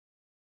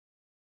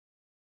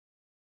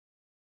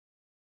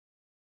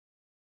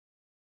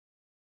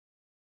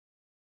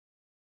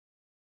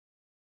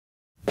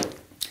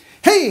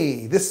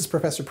Hey, this is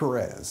Professor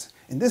Perez.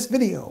 In this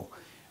video,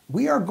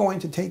 we are going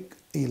to take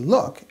a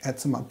look at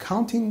some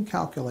accounting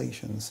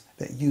calculations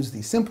that use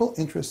the simple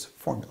interest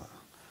formula.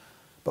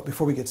 But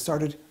before we get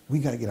started, we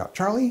got to get out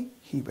Charlie.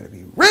 He better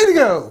be ready to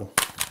go.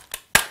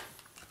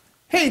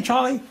 Hey,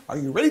 Charlie, are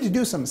you ready to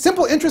do some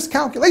simple interest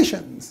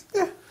calculations?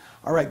 Yeah.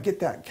 All right, get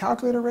that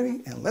calculator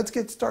ready and let's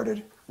get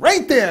started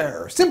right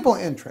there. Simple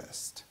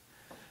interest.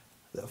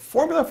 The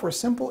formula for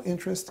simple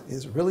interest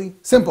is really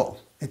simple.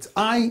 It's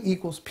I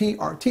equals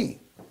PRT.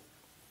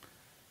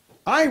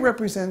 I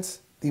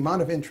represents the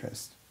amount of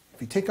interest. If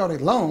you take out a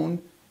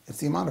loan, it's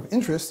the amount of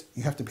interest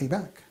you have to pay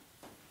back.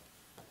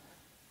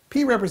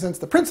 P represents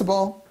the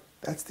principal.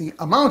 That's the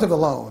amount of the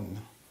loan.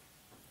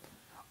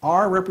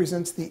 R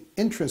represents the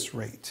interest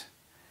rate.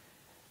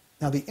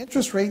 Now the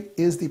interest rate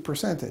is the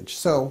percentage.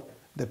 So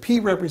the P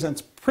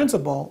represents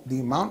principal,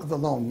 the amount of the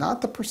loan,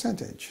 not the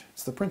percentage.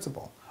 It's the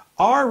principal.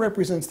 R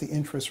represents the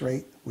interest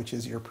rate, which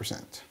is your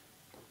percent.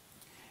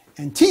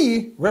 And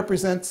T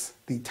represents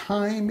the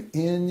time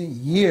in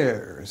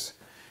years.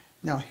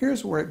 Now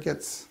here's where it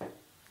gets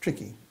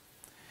tricky.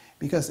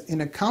 Because in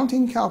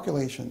accounting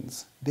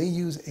calculations, they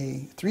use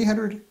a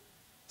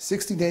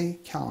 360-day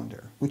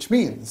calendar, which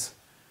means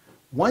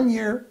 1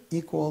 year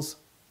equals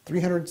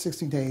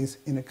 360 days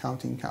in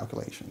accounting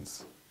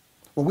calculations.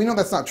 Well, we know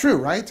that's not true,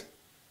 right?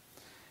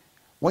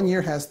 1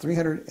 year has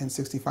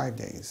 365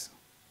 days,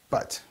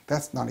 but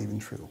that's not even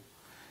true.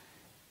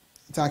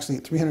 It's actually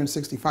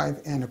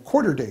 365 and a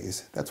quarter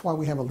days. That's why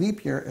we have a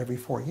leap year every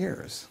 4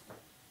 years.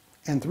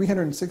 And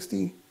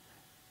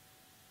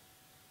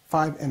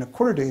 365 and a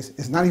quarter days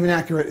is not even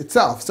accurate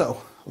itself.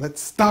 So let's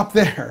stop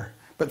there.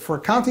 But for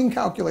accounting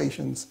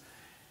calculations,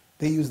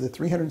 they use the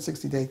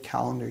 360-day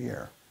calendar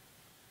year.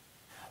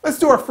 Let's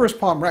do our first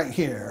problem right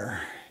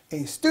here.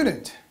 A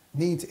student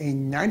needs a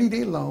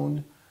 90-day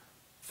loan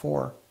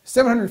for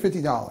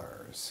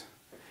 $750.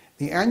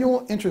 The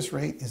annual interest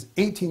rate is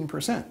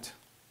 18%.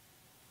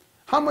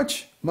 How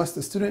much must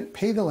the student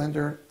pay the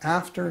lender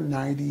after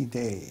 90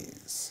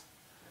 days?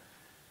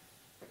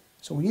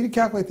 So we need to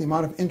calculate the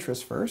amount of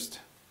interest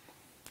first.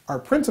 Our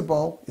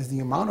principal is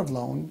the amount of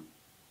loan,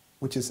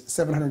 which is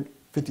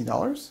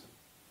 $750.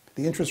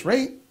 The interest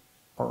rate,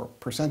 or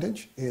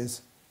percentage,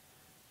 is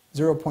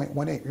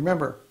 0.18.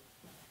 Remember,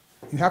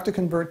 you have to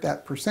convert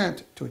that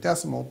percent to a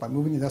decimal by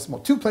moving the decimal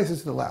 2 places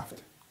to the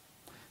left.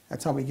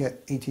 That's how we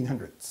get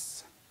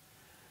 1800ths.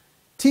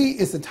 T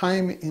is the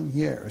time in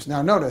years.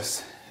 Now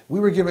notice, we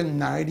were given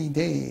 90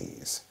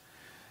 days.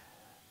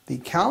 The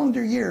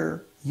calendar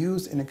year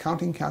used in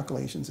accounting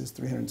calculations is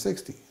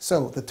 360.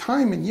 So the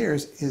time in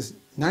years is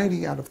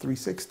 90 out of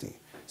 360.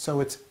 So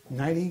it's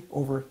 90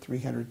 over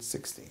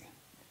 360.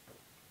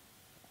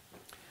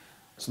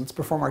 So let's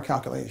perform our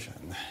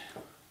calculation.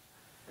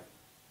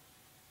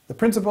 The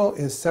principal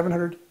is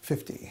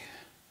 750.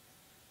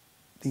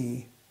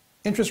 The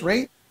interest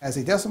rate as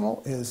a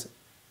decimal is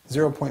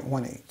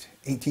 0.18,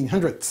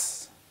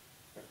 1800ths.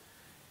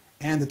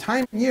 And the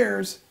time in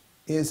years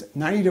is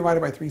 90 divided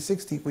by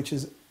 360, which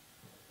is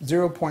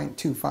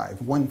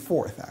 0.25,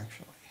 1/4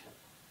 actually.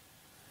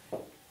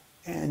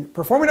 And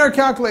performing our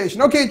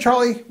calculation, okay,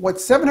 Charlie,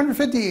 what's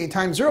 750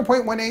 times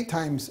 0.18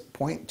 times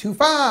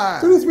 0.25?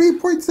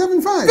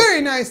 33.75.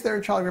 Very nice there,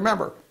 Charlie.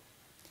 Remember,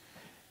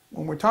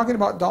 when we're talking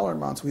about dollar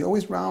amounts, we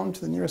always round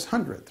to the nearest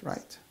hundredth,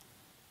 right?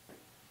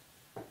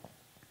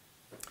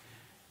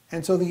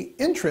 And so the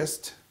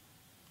interest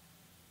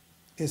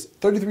is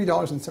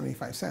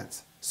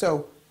 $33.75.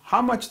 So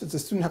how much does the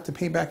student have to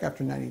pay back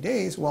after 90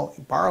 days? Well,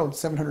 he borrowed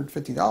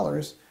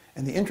 $750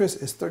 and the interest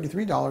is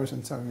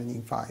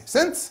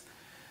 $33.75.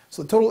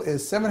 So the total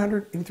is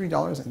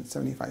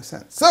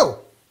 $783.75.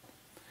 So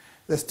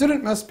the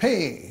student must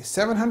pay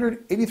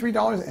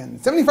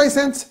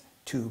 $783.75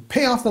 to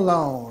pay off the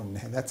loan,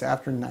 and that's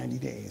after 90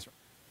 days.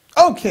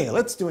 Okay,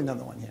 let's do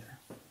another one here.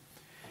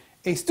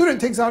 A student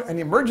takes out an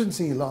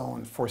emergency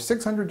loan for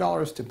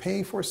 $600 to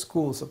pay for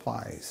school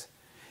supplies.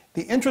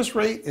 The interest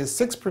rate is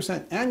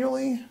 6%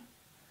 annually.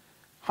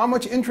 How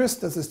much interest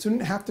does the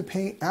student have to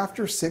pay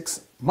after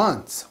 6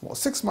 months? Well,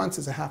 6 months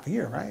is a half a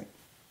year, right?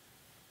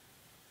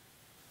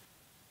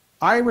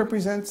 I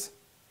represents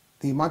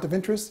the amount of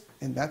interest,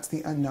 and that's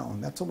the unknown.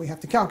 That's what we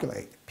have to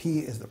calculate. P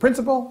is the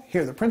principal.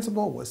 Here the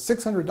principal was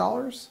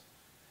 $600.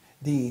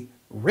 The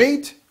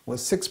rate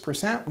was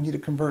 6%. We need to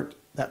convert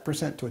that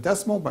percent to a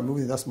decimal by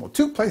moving the decimal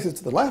 2 places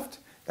to the left.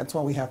 That's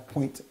why we have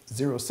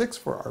 0.06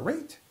 for our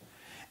rate.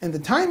 And the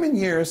time in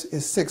years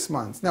is 6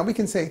 months. Now we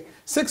can say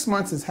 6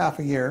 months is half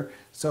a year,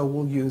 so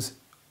we'll use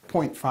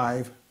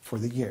 0.5 for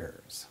the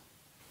years.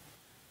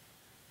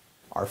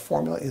 Our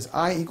formula is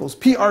I equals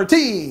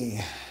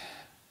PRT.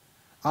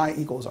 I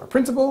equals our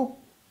principal,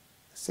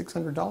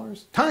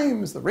 $600,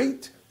 times the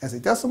rate as a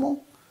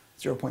decimal,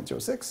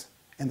 0.06.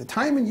 And the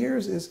time in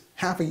years is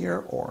half a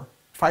year, or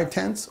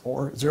 5/10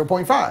 or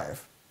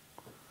 0.5.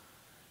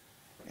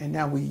 And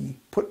now we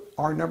put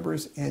our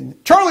numbers in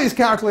Charlie's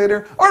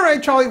calculator. All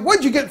right, Charlie,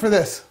 what'd you get for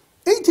this?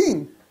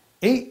 18.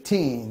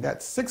 18.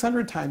 That's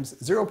 600 times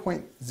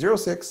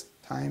 0.06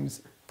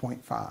 times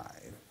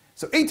 0.5.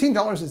 So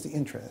 $18 is the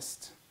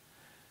interest.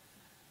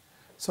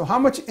 So how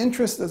much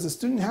interest does a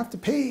student have to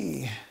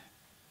pay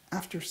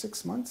after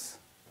 6 months?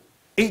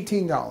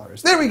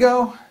 $18. There we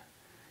go.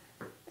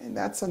 And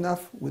that's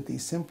enough with the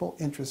simple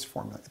interest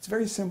formula. It's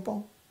very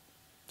simple,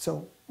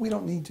 so we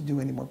don't need to do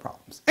any more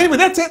problems. Anyway,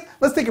 that's it.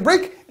 Let's take a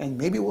break, and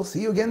maybe we'll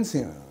see you again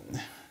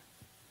soon.